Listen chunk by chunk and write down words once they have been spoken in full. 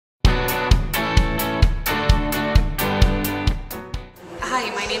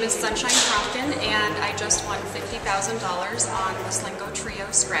name is Sunshine Fromkin, and I just won $50,000 on the Slingo Trio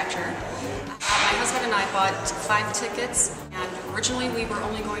Scratcher. My husband and I bought 5 tickets, and originally we were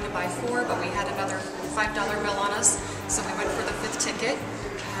only going to buy 4, but we had another $5 bill on us, so we went for the 5th ticket.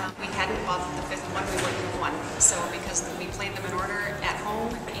 We hadn't bought the 5th one, we wouldn't have won. So because we played them in order at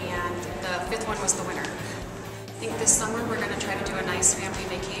home, and the 5th one was the winner. I think this summer we're going to try to do a nice family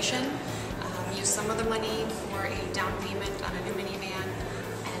vacation, use some of the money for a down payment on a new minivan,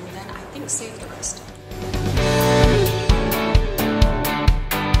 and then I think save the rest.